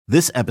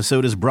This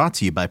episode is brought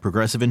to you by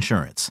Progressive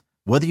Insurance.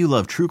 Whether you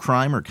love true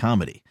crime or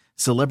comedy,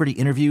 celebrity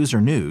interviews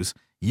or news,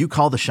 you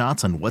call the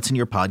shots on what's in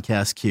your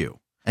podcast queue.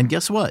 And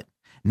guess what?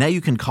 Now you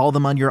can call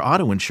them on your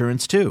auto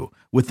insurance too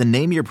with the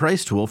Name Your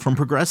Price tool from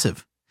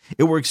Progressive.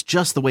 It works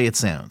just the way it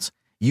sounds.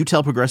 You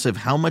tell Progressive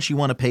how much you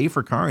want to pay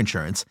for car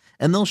insurance,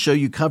 and they'll show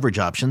you coverage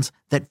options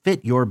that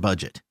fit your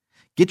budget.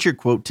 Get your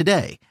quote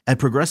today at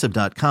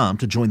Progressive.com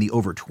to join the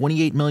over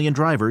 28 million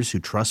drivers who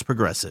trust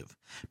Progressive.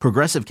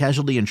 Progressive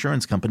Casualty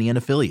Insurance Company and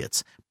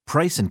Affiliates.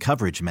 Price and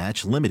coverage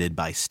match limited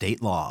by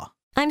state law.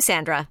 I'm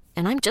Sandra,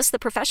 and I'm just the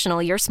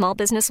professional your small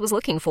business was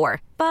looking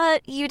for.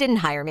 But you didn't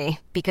hire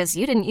me because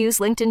you didn't use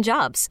LinkedIn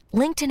Jobs.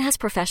 LinkedIn has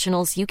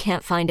professionals you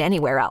can't find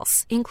anywhere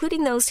else,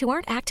 including those who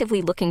aren't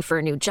actively looking for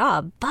a new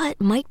job, but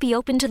might be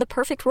open to the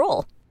perfect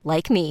role,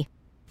 like me.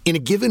 In a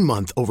given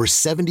month, over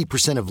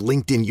 70% of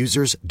LinkedIn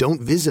users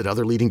don't visit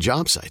other leading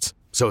job sites.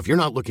 So if you're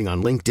not looking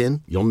on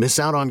LinkedIn, you'll miss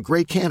out on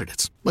great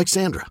candidates like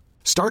Sandra.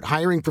 Start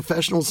hiring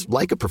professionals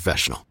like a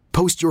professional.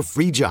 Post your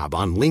free job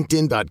on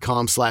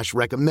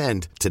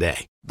linkedin.com/recommend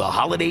today. The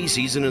holiday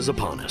season is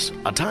upon us,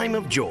 a time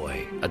of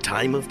joy, a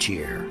time of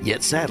cheer.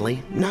 Yet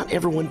sadly, not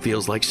everyone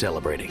feels like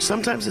celebrating.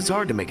 Sometimes it's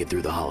hard to make it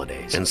through the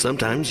holidays, and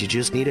sometimes you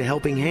just need a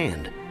helping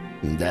hand.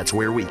 And that's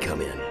where we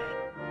come in.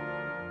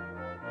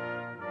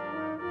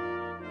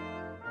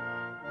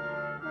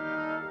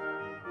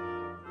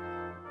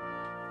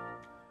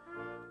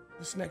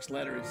 This next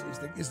letter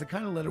is the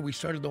kind of letter we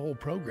started the whole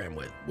program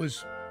with.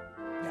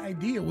 The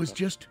idea was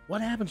just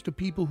what happens to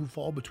people who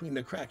fall between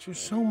the cracks. There's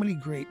so many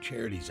great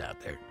charities out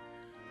there.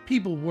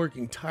 People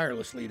working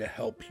tirelessly to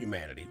help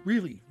humanity.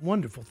 Really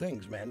wonderful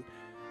things, man.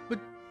 But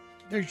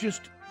there's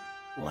just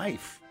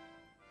life.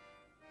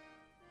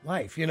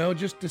 Life,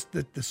 just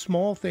the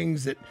small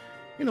things that,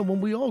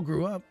 when we all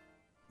grew up,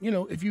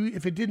 if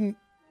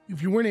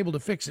you weren't able to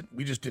fix it,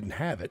 we just didn't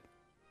have it.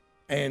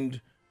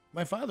 And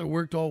my father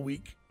worked all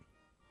week.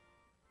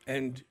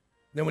 And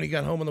then when he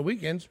got home on the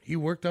weekends, he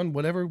worked on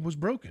whatever was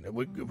broken. It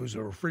was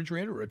a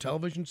refrigerator or a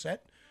television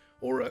set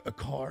or a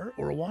car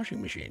or a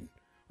washing machine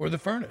or the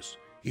furnace.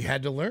 He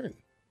had to learn.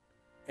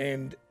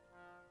 And,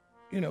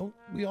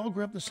 we all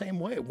grew up the same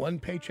way, one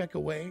paycheck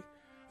away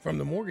from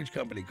the mortgage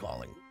company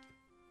calling.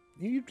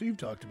 You've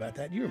talked about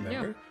that. You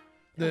remember.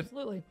 Yeah,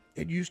 absolutely.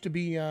 It used to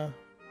be,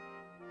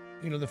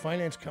 the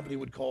finance company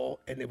would call,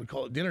 and they would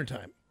call it dinner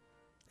time.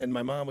 And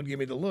my mom would give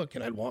me the look,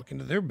 and I'd walk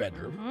into their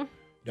bedroom,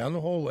 down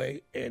the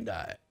hallway, and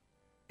I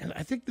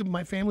think that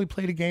my family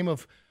played a game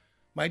of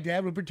my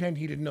dad would pretend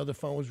he didn't know the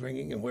phone was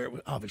ringing and where it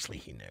was. Obviously,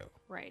 he knew.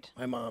 Right.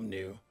 My mom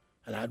knew.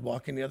 And I'd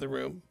walk in the other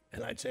room,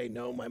 and I'd say,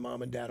 no, my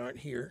mom and dad aren't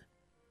here.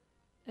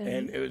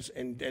 And it was,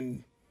 and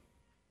then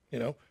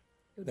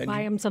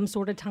buy him some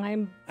sort of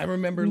time. I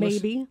remember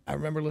maybe. I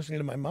remember listening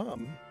to my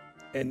mom,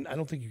 and I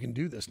don't think you can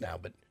do this now,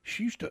 but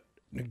she used to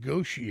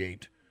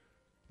negotiate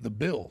the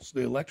bills,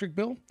 the electric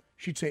bill.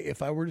 She'd say,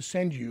 if I were to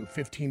send you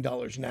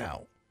 $15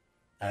 now,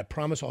 I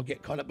promise I'll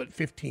get caught up at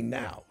 $15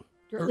 now.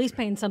 You're at least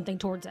paying something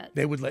towards it.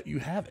 They would let you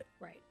have it.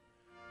 Right.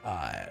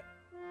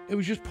 It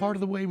was just part of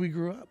the way we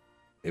grew up.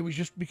 It was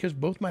just because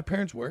both my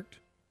parents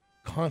worked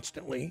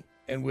constantly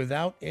and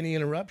without any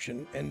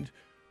interruption. And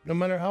no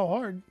matter how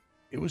hard,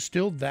 it was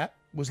still, that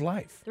was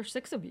life. There's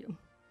 6 of you.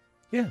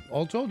 Yeah,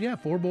 all told,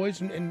 4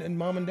 boys and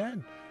mom and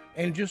dad.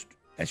 And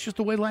that's just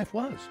the way life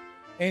was.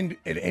 And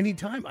at any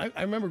time,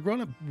 I remember growing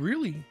up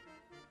really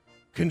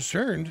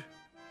concerned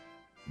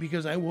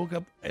because I woke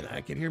up and I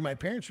could hear my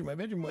parents from my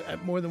bedroom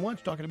more than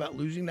once talking about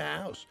losing the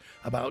house,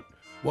 about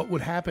what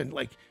would happen.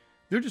 Like,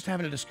 they're just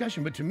having a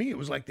discussion. But to me, it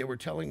was like they were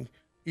telling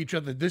each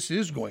other, this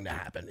is going to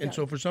happen. And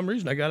so for some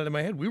reason, I got it in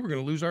my head, we were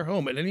going to lose our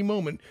home. At any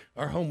moment,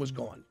 our home was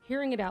gone.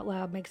 Hearing it out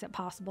loud makes it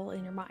possible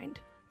in your mind.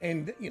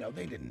 And,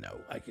 they didn't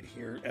know. I could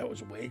hear, I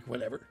was awake,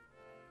 whatever.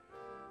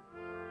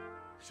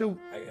 So,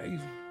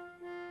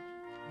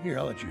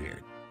 I'll let you hear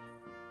it.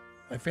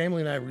 My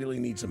family and I really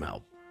need some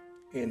help.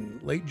 In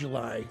late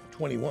July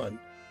 21,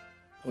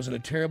 I was in a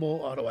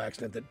terrible auto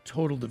accident that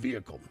totaled the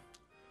vehicle.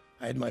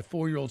 I had my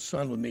 4-year-old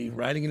son with me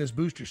riding in his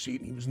booster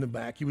seat, and he was in the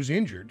back. He was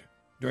injured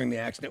during the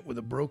accident with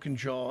a broken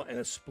jaw and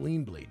a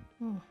spleen bleed.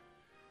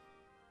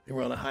 They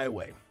were on a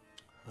highway.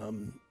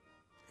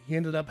 He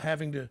ended up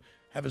having to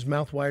have his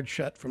mouth wired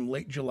shut from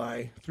late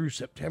July through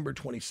September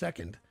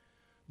 22nd.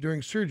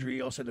 During surgery,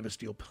 he also had to have a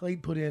steel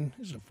plate put in.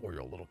 This is a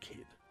 4-year-old little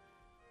kid.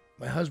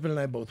 My husband and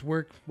I both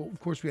work. Well,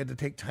 of course, we had to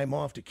take time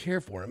off to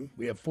care for him.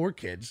 We have 4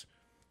 kids,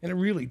 and it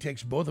really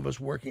takes both of us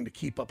working to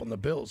keep up on the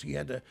bills. He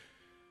had to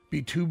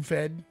be tube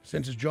fed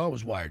since his jaw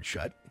was wired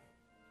shut.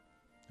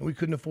 And we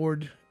couldn't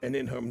afford an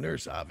in-home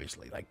nurse,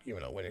 obviously. Like,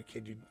 when a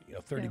kid,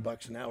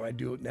 $30 an hour, I'd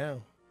do it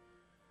now.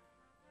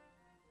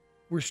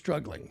 We're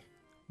struggling.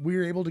 We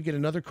were able to get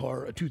another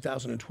car, a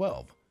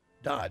 2012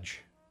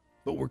 Dodge,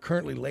 but we're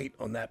currently late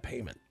on that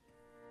payment.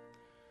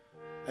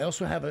 I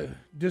also have a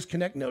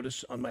disconnect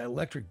notice on my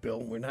electric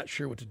bill. We're not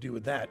sure what to do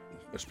with that,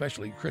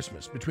 especially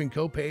Christmas. Between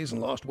co-pays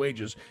and lost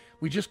wages,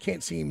 we just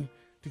can't seem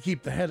to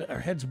keep our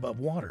heads above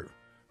water.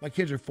 My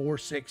kids are 4,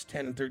 6,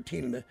 10, and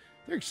 13, and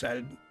they're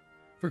excited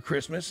for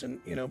Christmas. And,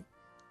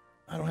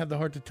 I don't have the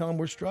heart to tell them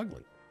we're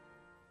struggling.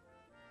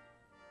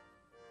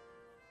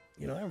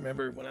 You know, I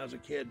remember when I was a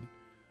kid,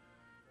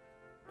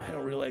 I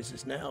don't realize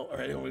this now, or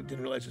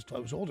didn't realize this till I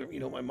was older.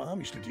 You know, what my mom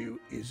used to do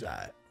is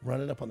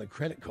run it up on the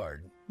credit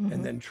card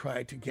and then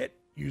try to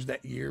use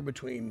that year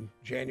between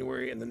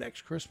January and the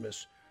next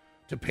Christmas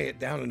to pay it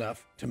down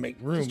enough to make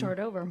room. To start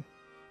over.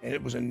 And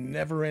it was a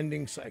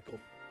never-ending cycle.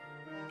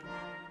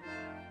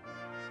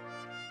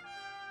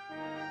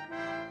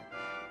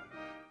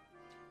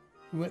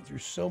 We went through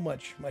so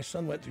much. My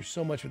son went through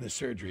so much with his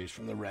surgeries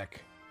from the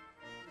wreck.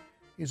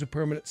 He has a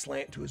permanent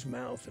slant to his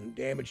mouth and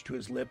damage to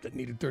his lip that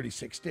needed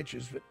 36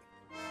 stitches. But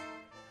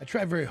I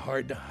try very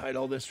hard to hide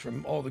all this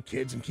from all the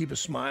kids and keep a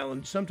smile.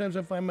 And sometimes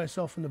I find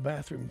myself in the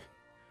bathroom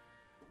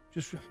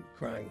just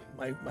crying.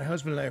 My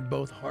husband and I are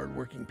both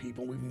hardworking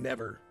people. We've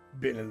never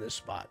been in this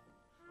spot.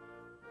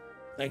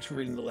 Thanks for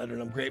reading the letter,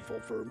 and I'm grateful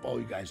for all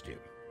you guys do.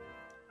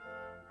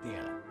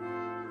 Deanna.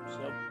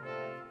 So,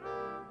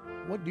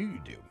 what do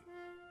you do?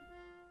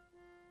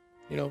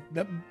 You know,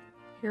 that...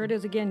 Here it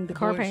is again, the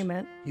car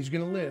payment. He's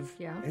going to live,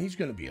 and he's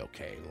going to be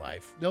okay in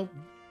life.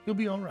 He'll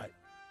be all right.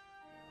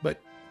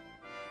 But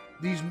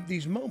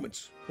these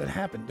moments that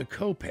happen, the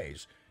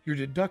co-pays, your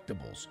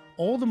deductibles,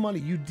 all the money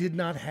you did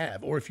not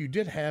have, or if you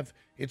did have,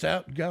 it's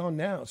gone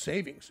now,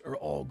 savings are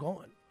all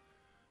gone.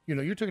 You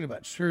know, you're talking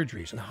about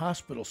surgeries and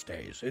hospital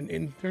stays,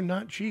 and they're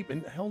not cheap,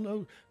 and hell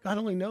no, God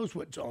only knows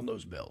what's on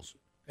those bills.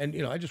 And,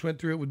 you know, I just went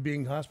through it with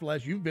being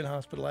hospitalized. You've been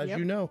hospitalized,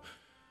 you know.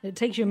 It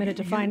takes you a minute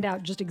to find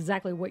out just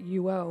exactly what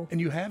you owe.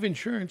 And you have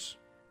insurance,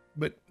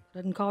 but...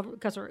 It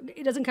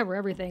doesn't cover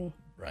everything.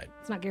 Right.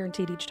 It's not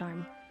guaranteed each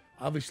time.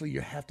 Obviously,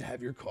 you have to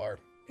have your car,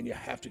 and you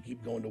have to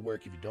keep going to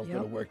work. If you don't go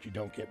to work, you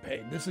don't get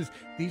paid.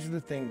 These are the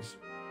things.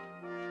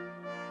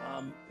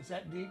 Is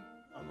that Dee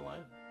on the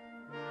line?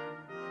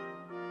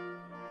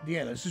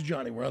 Deanna, this is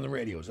Johnny. We're on the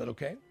radio. Is that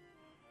okay?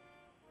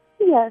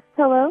 Yes.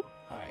 Hello.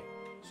 Hi.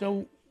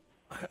 So,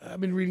 I've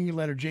been reading your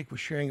letter. Jake was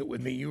sharing it with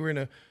me. You were in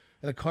a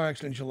car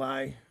accident in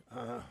July,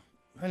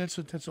 and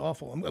that's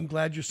awful. I'm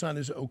glad your son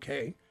is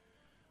okay.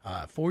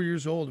 4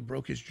 years old,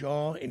 broke his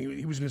jaw, and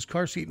he was in his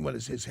car seat, and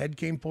his head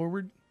came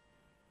forward?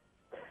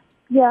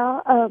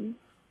 Yeah.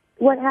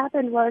 What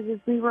happened was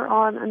we were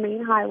on a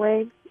main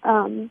highway,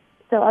 so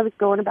I was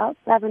going about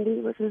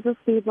 70, which is the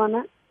speed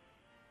limit,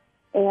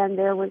 and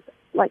there was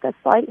like a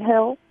slight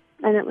hill,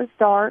 and it was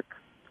dark,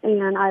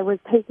 and I was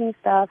taking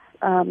stuff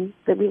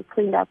that we had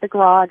cleaned out the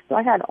garage, so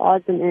I had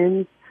odds and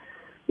ends,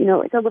 you know,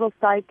 like a little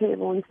side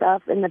table and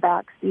stuff in the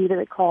back seat of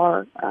the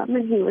car,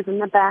 and he was in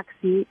the back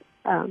seat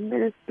in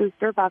his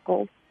booster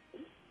buckle.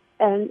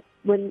 And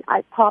when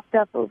I popped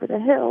up over the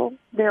hill,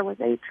 there was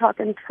a truck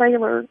and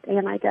trailer,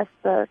 and I guess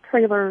the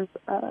trailer's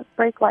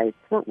brake lights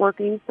weren't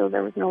working, so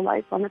there was no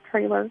lights on the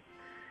trailer,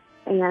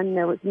 and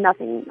there was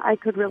nothing I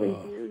could really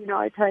do. You know,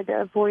 I tried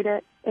to avoid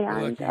it,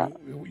 and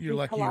you're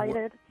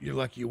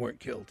lucky you weren't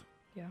killed.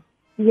 Yeah.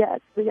 Yes.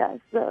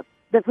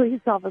 The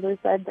police officer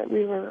said that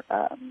we were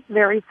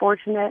very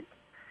fortunate,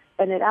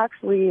 and it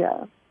actually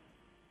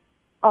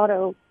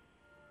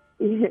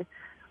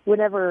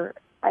whenever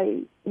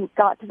I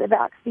got to the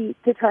back seat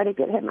to try to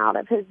get him out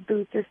of his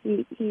booster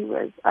seat, he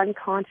was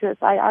unconscious.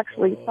 I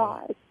actually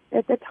thought,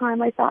 at the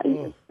time, he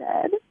was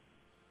dead.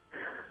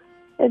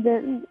 And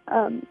then,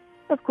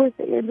 of course,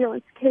 the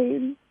ambulance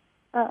came.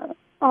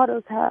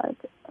 Otto's had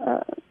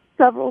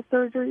several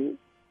surgeries.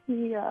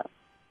 He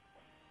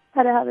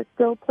had to have a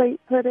steel plate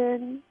put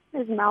in.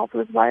 His mouth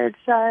was wired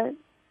shut.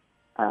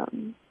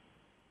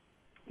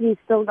 He's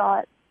still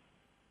got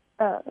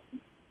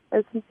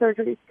some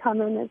surgeries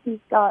coming as he's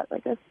got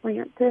like a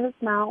slant to his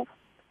mouth.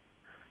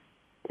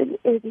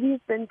 He's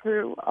been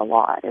through a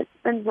lot. It's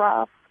been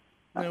rough.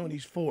 You know, when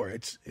he's 4,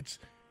 it's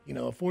you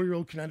know, a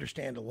 4-year-old can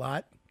understand a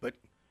lot, but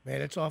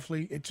man, it's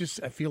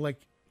just I feel like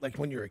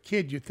when you're a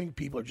kid, you think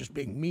people are just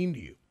being mean to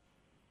you.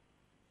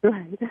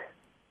 Right.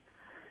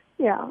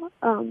 Yeah.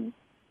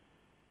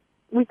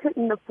 We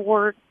couldn't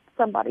afford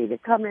somebody to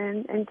come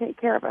in and take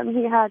care of him.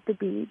 He had to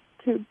be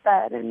tube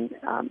fed, and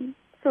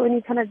so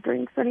any kind of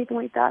drinks or anything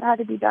like that had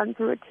to be done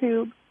through a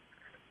tube.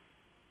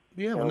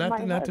 Yeah, well,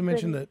 not to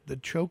mention the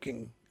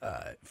choking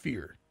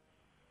fear.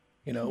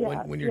 You know,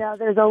 when you're... Yeah,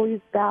 there's always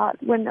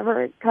that.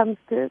 Whenever it comes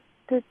to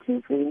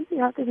tubing, you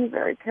have to be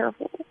very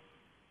careful.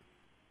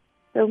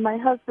 So my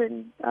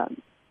husband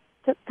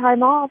took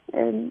time off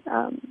and,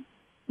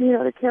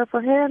 to care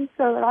for him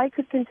so that I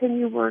could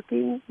continue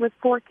working with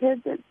 4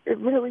 kids. It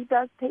really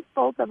does take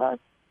both of us.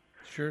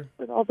 Sure.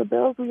 With all the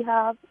bills we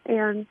have,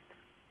 and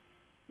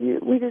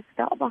we just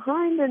got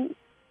behind, and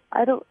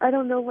I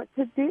don't know what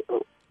to do.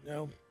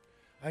 No,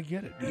 I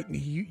get it.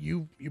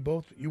 You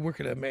both work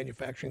at a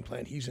manufacturing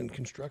plant. He's in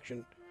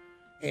construction,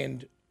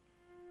 and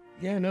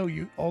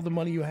all the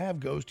money you have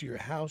goes to your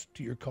house,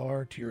 to your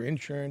car, to your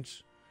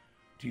insurance,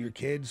 to your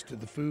kids, to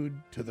the food,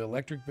 to the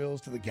electric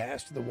bills, to the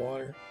gas, to the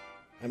water.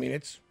 I mean,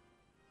 it's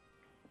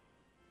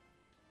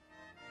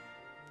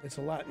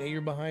a lot. Now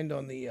you're behind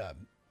on the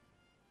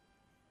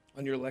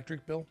on your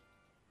electric bill.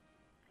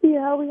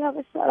 Yeah, we have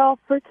a shut-off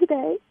for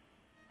today.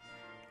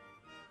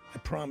 I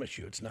promise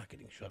you it's not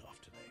getting shut off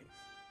today.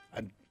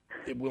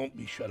 It won't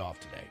be shut off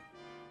today.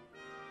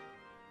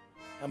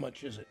 How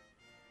much is it?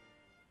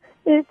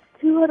 It's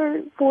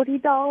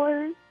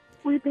 $240.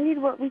 We paid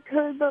what we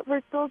could, but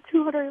we're still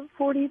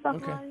 $240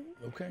 behind.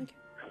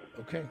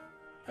 Okay.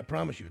 I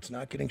promise you, it's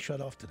not getting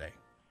shut off today.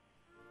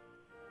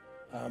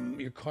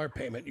 Your car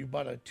payment, you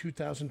bought a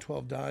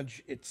 2012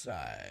 Dodge. It's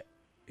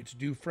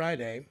due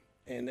Friday,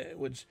 and it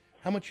was,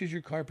 how much is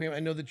your car payment?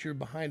 I know that you're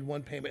behind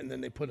one payment, and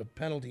then they put a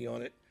penalty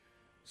on it.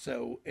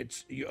 So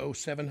you owe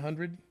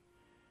 $700?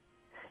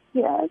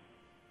 Yes.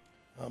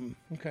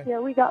 Okay. Yeah,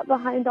 we got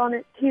behind on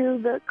it too.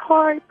 The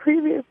car I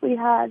previously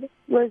had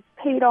was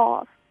paid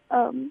off.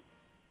 And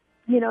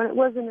it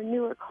wasn't a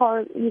newer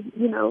car,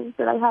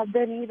 that I had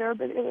then either,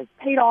 but it was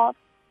paid off.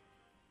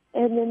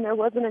 And then there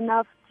wasn't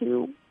enough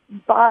to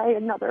buy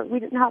another. We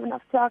didn't have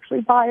enough to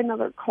actually buy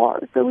another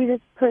car, so we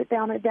just put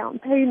down a down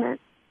payment.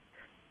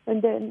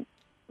 And then,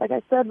 like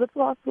I said, with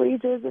lost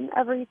wages and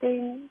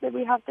everything that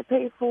we have to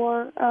pay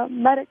for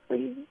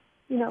medically,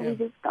 we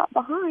just got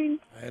behind.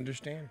 I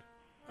understand.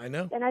 I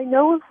know. And I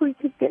know if we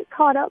could get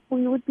caught up,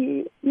 we would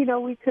be,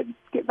 we could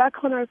get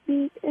back on our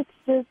feet. It's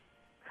just,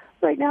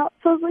 right now, it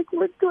feels like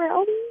we're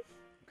drowning.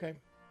 Okay.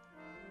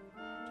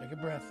 Take a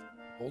breath.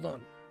 Hold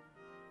on.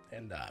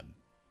 And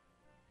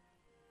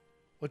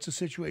what's the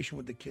situation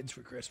with the kids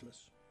for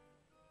Christmas?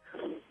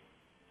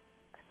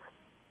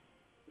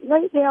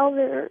 Right now,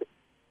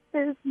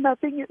 there's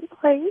nothing in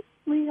place.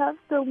 We have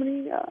so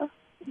many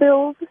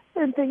bills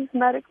and things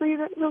medically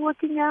that we're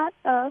looking at.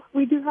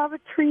 We do have a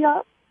tree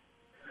up.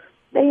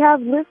 They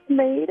have lists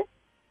made.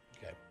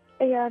 Okay.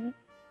 And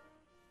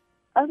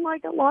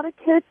unlike a lot of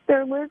kids,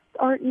 their lists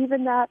aren't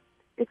even that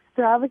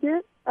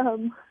extravagant.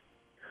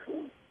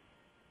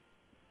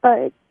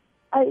 But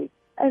I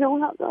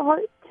don't have the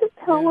heart to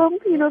tell them.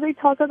 They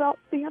talk about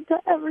Santa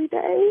every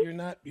day. You're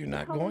not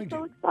going to.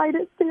 I'm so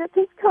excited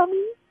Santa's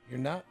coming. You're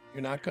not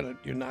gonna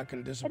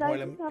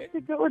disappoint and I them. just have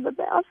to go in the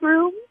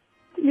bathroom.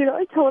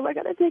 I tell them I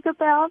got to take a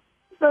bath,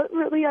 but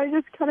really I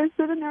just kind of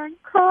sit in there and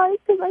cry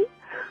because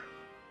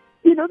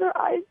their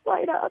eyes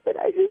light up, and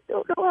I just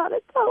don't know how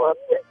to tell them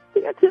that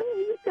Santa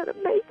isn't going to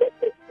make it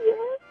this year.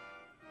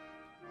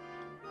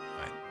 All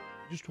right.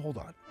 Just hold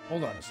on.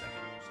 Hold on a second.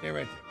 Stay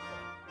right there.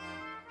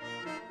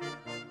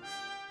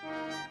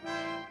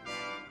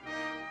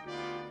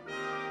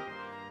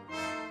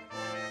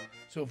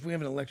 So if we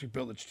have an electric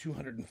bill that's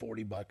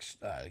 $240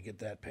 to get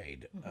that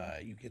paid,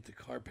 you get the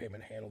car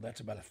payment handled. That's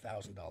about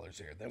 $1,000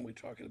 there. Then we're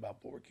talking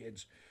about 4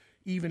 kids.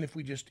 Even if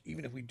we did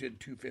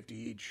 $250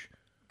 each,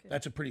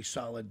 that's a pretty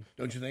solid,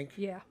 don't you think?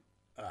 Yeah.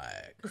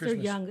 Because they're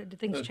young.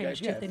 Things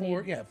change too. They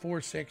need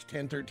 4, 6,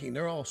 10, 13.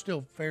 They're all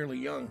still fairly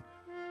young.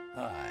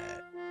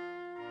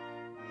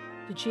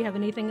 Did she have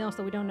anything else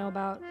that we don't know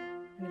about?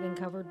 Anything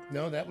covered?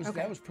 No, that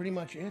was pretty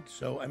much it.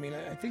 So, I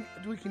think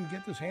we can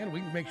get this handled.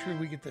 We can make sure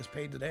we get this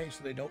paid today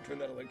so they don't turn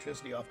that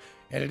electricity off.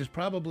 And it is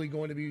probably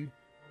going to be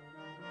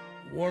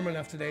warm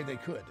enough today they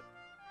could.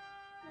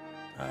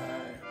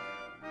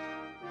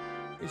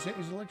 Is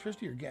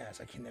electricity or gas?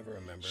 I can never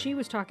remember. She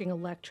was talking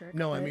electric.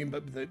 No, I mean,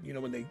 but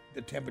when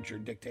the temperature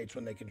dictates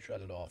when they can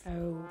shut it off.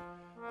 Oh.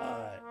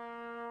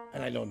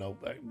 And I don't know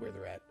where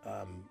they're at.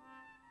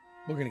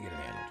 We're going to get it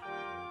handled.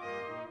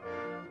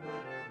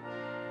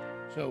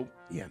 So,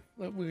 yeah,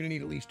 we're going to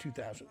need at least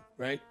 $2,000,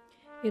 right?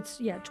 It's,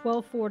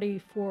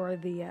 $1,240 for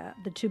the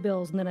 2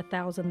 bills and then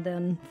 $1,000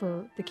 then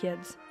for the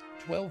kids.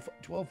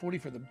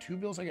 $1,240 for the 2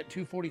 bills? I got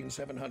 $240 and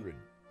 $700.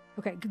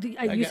 Okay,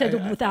 you said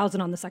 $1,000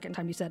 on the second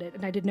time you said it,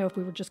 and I didn't know if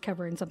we were just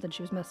covering something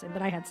she was missing,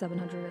 but I had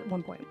 $700 at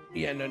one point.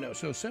 Yeah, no.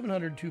 So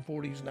 $700,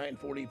 $240 is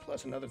 $940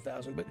 plus another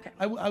 $1,000, but okay.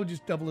 I would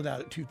just double it out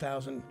at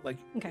 $2,000. Like,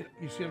 okay.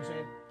 You see what I'm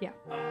saying? Yeah.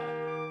 All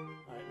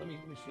right, let me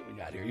see what we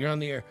got here. You're on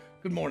the air.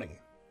 Good morning.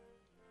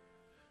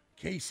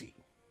 Casey.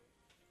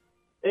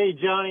 Hey,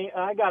 Johnny,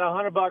 I got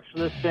 $100 for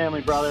this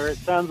family, brother. It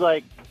sounds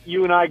like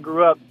you and I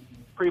grew up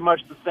pretty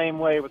much the same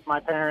way with my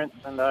parents,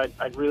 and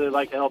I'd really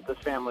like to help this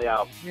family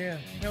out. Yeah,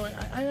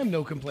 I have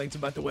no complaints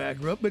about the way I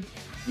grew up, but,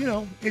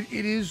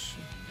 it is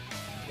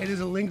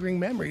a lingering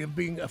memory of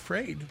being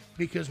afraid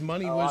because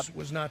money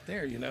was not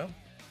there,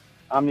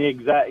 I'm the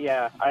exact,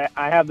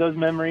 I have those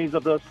memories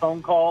of those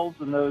phone calls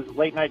and those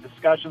late-night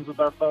discussions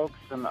with our folks,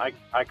 and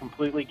I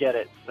completely get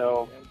it,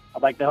 so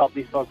I'd like to help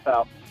these folks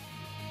out.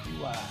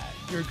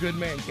 You're a good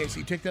man,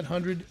 Casey. Take that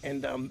 100,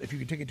 and if you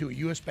could take it to a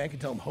U.S. bank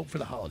and tell them hope for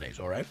the holidays,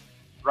 all right?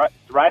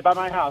 Right by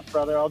my house,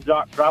 brother. I'll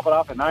drop it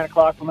off at 9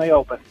 o'clock when they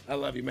open. I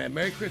love you, man.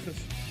 Merry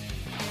Christmas.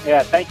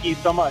 Yeah, thank you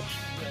so much.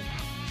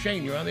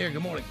 Shane, you're on the air.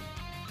 Good morning.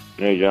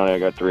 Hey, Johnny, I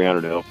got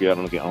 $300 to help you out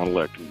on an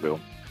electric bill.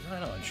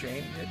 Right on,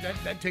 Shane.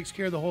 That takes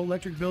care of the whole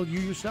electric bill you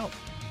yourself.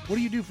 What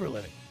do you do for a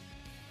living?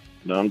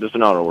 No, I'm just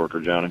an auto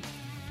worker, Johnny.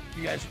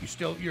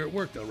 You're at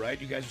work, though,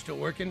 right? You guys are still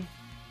working?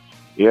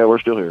 Yeah, we're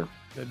still here.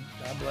 Good.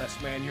 God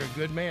bless, man. You're a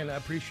good man. I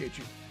appreciate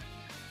you.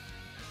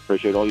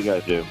 Appreciate all you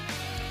guys do.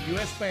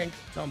 U.S. Bank,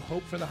 tell them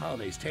hope for the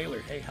holidays. Taylor,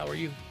 hey, how are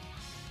you?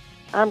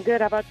 I'm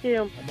good. How about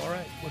you? I'm all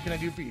right. What can I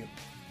do for you?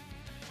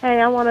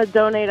 Hey, I want to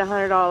donate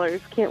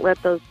 $100. Can't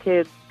let those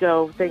kids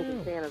go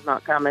thinking Santa's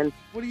not coming.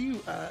 What are you?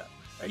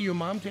 Are you a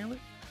mom, Taylor?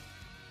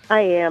 I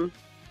am.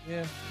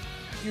 Yeah,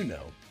 you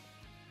know.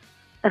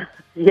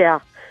 Yeah.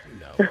 You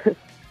know.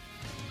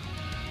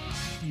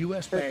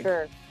 U.S. Bank.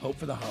 Sure. Hope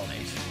for the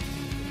holidays.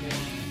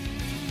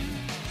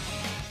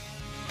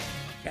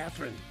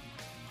 Catherine.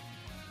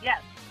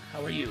 Yes.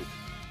 How are you?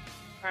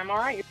 I'm all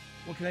right.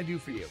 What can I do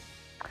for you?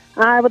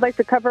 I would like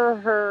to cover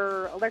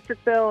her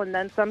electric bill and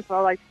then some, so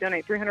I'd like to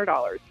donate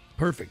 $300.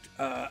 Perfect.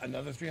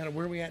 Another $300.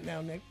 Where are we at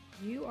now, Nick?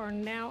 You are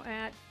now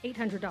at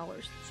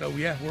 $800. So,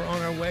 yeah, we're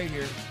on our way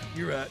here.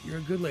 You're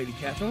a good lady,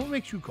 Catherine. What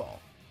makes you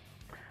call?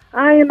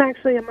 I am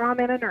actually a mom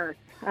and a nurse,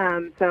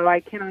 so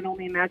I cannot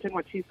only imagine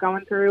what she's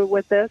going through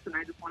with this, and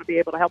I just want to be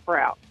able to help her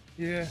out.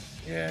 Yeah,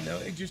 no,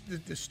 it just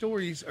the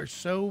stories are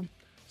so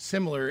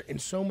similar in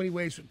so many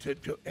ways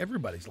to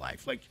everybody's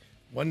life. Like,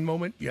 one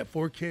moment you have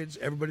 4 kids,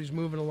 everybody's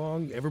moving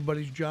along,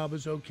 everybody's job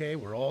is okay,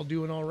 we're all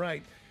doing all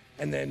right,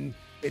 and then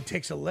it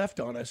takes a left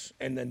on us,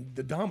 and then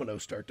the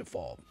dominoes start to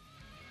fall.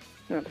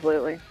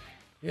 Absolutely.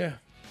 Yeah,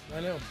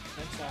 I know.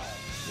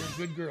 That's you're a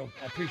good girl.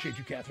 I appreciate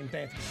you, Catherine.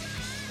 Thank you.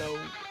 So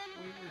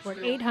we're at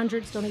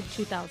 800, still need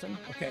 2,000.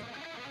 Okay.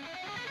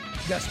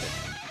 Dustin.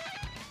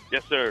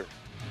 Yes, sir.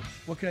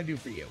 What can I do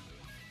for you?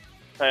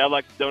 Hey, I'd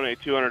like to donate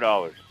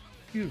 $200.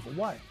 Beautiful.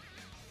 Why?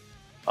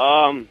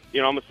 I'm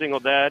a single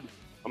dad.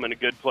 I'm in a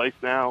good place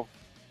now,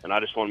 and I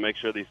just want to make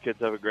sure these kids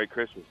have a great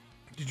Christmas.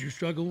 Did you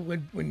struggle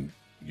when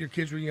your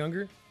kids were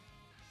younger?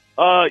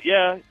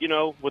 Yeah,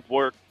 with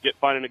work,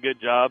 finding a good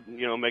job,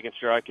 making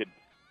sure I could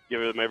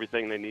give them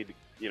everything they need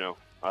to,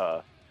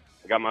 I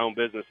got my own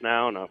business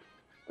now, and I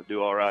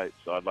do all right,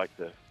 so I'd like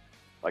to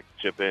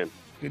chip in.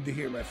 Good to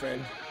hear, my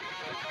friend.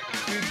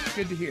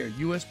 Good to hear.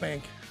 U.S.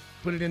 Bank,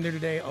 put it in there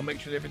today. I'll make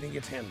sure that everything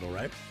gets handled, all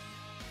right?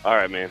 All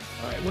right, man.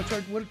 All right,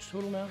 what's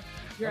total now?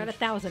 You're at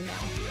 1,000 now.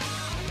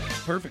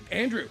 Perfect.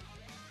 Andrew.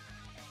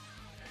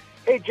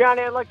 Hey,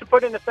 Johnny, I'd like to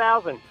put in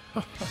 1,000.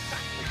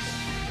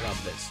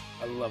 Love this.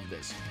 I love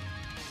this.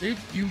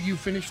 You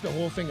finished the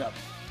whole thing up.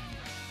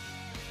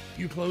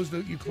 You closed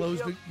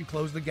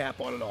the gap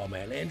on it all,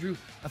 man. Andrew,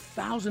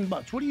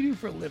 $1,000. What do you do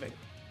for a living?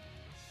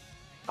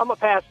 I'm a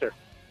pastor.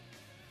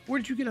 Where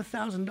did you get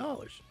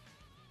 $1,000?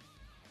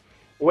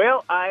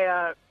 Well,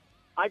 I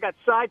got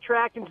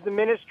sidetracked into the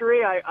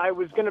ministry. I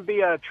was going to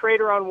be a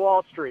trader on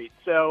Wall Street,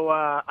 so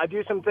I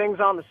do some things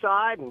on the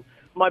side, and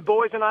my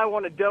boys and I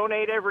want to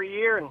donate every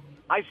year, and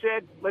I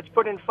said, let's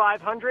put in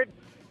 500.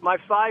 My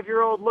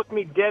 5-year-old looked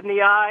me dead in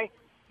the eye.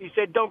 He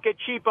said, don't get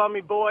cheap on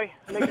me, boy.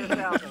 Make it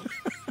 1,000.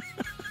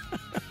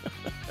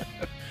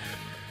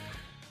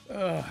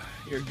 Oh,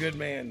 you're a good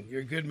man. You're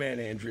a good man,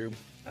 Andrew.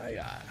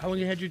 How long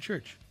you had your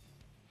church?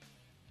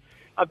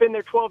 I've been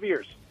there 12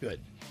 years. Good,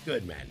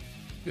 man.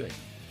 Good.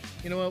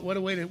 You know what? What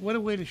a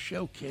way to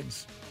show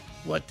kids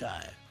what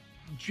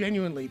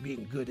genuinely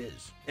being good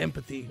is.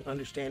 Empathy,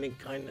 understanding,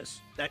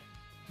 kindness.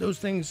 Those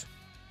things,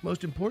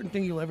 most important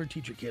thing you'll ever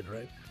teach a kid,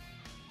 right?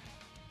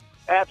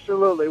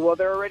 Absolutely. Well,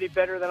 they're already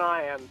better than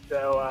I am,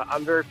 so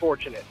I'm very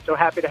fortunate. So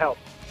happy to help.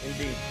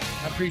 Indeed.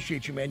 I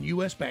appreciate you, man.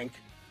 U.S. Bank.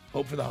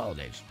 Hope for the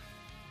holidays.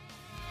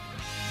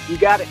 You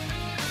got it.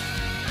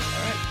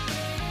 All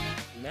right.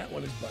 And that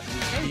one is by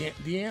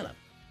Deanna.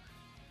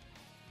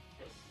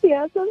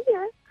 Yes, I'm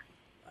here.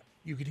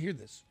 You could hear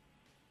this.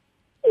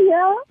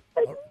 Yeah,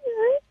 I can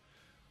hear it.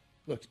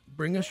 Look,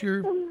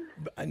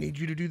 I need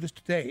you to do this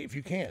today, if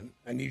you can.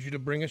 I need you to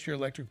bring us your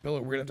electric bill,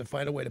 or we're going to have to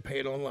find a way to pay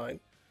it online.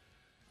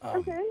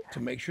 Okay.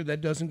 To make sure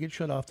that doesn't get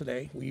shut off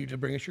today, we need you to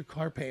bring us your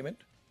car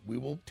payment. We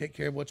will take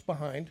care of what's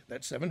behind.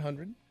 That's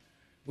 $700.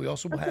 We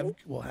also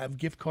will have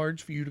gift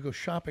cards for you to go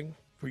shopping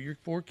for your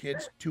 4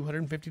 kids,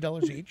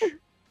 $250 each.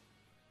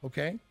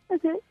 Okay?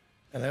 Okay.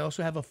 And I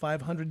also have a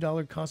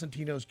 $500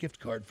 Constantino's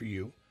gift card for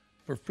you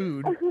for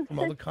food from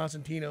all the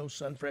Constantino,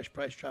 Sunfresh,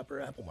 Price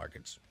Chopper, Apple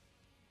Markets.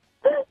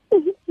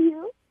 Thank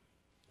you.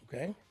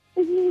 Okay?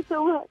 Thank you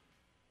so much.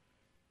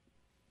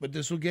 But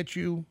this will get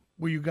you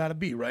where you got to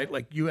be, right?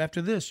 Like, you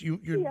after this,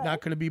 you're not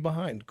going to be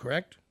behind,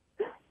 correct?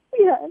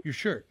 Yes. You're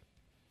sure?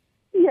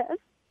 Yes.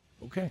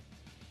 Okay.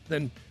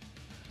 Then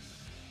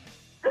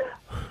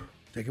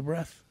take a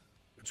breath.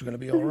 It's going to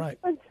be all right.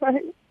 I'm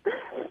sorry.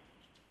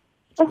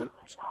 Thank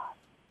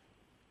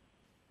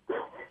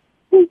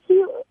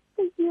you.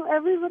 Thank you,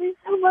 everybody,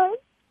 so much.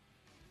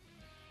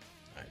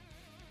 All right.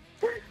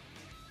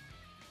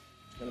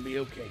 It's going to be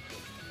okay.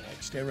 All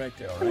right, stay right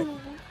there, all right?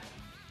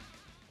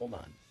 Hold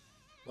on.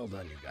 Well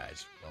done, you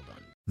guys. Well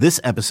done. This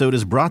episode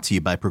is brought to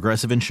you by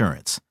Progressive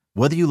Insurance.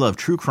 Whether you love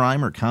true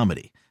crime or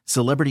comedy,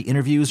 celebrity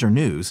interviews or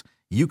news,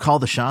 you call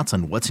the shots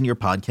on what's in your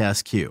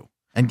podcast queue.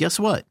 And guess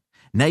what?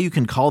 Now you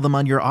can call them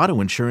on your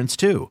auto insurance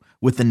too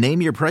with the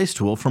Name Your Price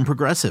tool from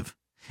Progressive.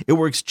 It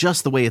works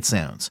just the way it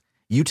sounds.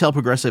 You tell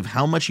Progressive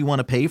how much you want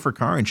to pay for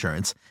car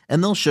insurance,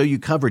 and they'll show you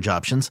coverage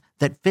options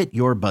that fit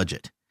your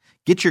budget.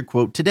 Get your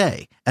quote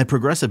today at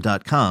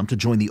Progressive.com to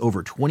join the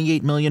over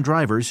 28 million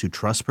drivers who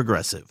trust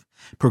Progressive.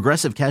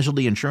 Progressive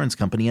Casualty Insurance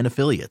Company and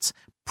Affiliates.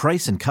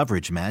 Price and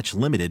coverage match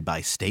limited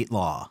by state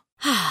law.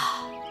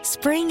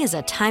 Spring is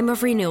a time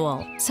of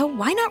renewal, so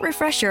why not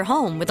refresh your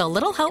home with a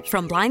little help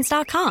from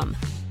Blinds.com?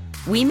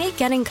 we make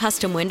getting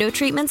custom window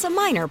treatments a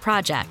minor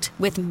project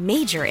with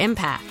major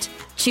impact.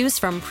 Choose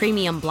from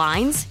premium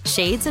blinds,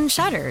 shades, and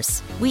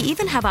shutters. We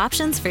even have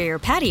options for your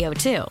patio,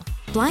 too.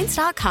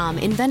 Blinds.com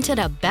invented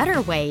a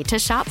better way to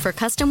shop for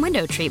custom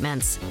window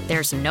treatments.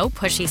 There's no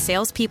pushy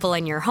salespeople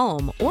in your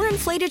home or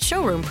inflated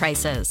showroom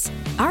prices.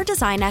 Our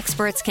design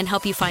experts can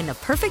help you find the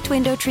perfect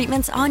window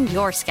treatments on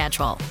your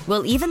schedule.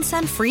 We'll even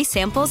send free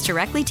samples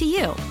directly to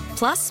you.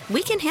 Plus,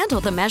 we can handle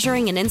the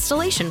measuring and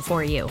installation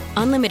for you.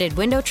 Unlimited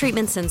window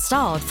treatments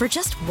installed for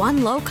just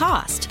one low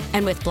cost.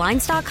 And with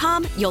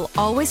Blinds.com, you'll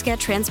always get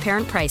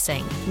transparent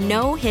pricing.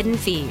 No hidden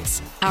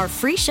fees. Our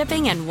free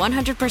shipping and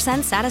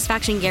 100%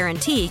 satisfaction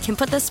guarantee can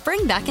put the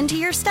spring back into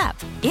your step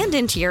and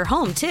into your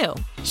home, too.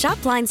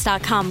 Shop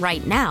Blinds.com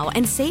right now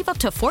and save up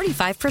to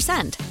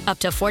 45%. Up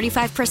to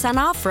 45%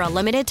 off for a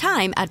limited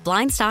time at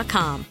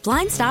Blinds.com.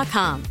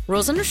 Blinds.com.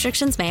 Rules and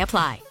restrictions may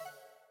apply.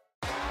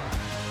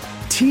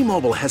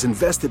 T-Mobile has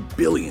invested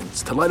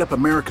billions to light up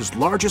America's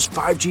largest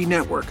 5G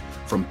network,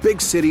 from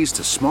big cities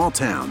to small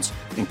towns,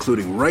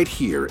 including right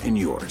here in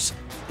yours.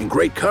 And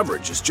great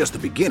coverage is just the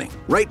beginning.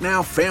 Right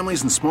now,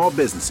 families and small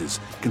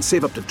businesses can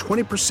save up to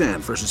 20%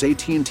 versus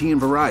AT&T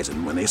and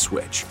Verizon when they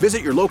switch.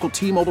 Visit your local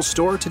T-Mobile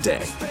store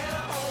today.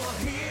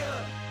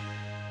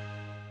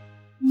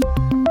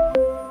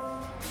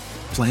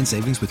 Plan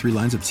savings with 3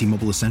 lines of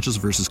T-Mobile Essentials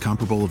versus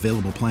comparable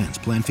available plans.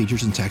 Plan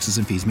features and taxes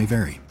and fees may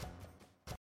vary.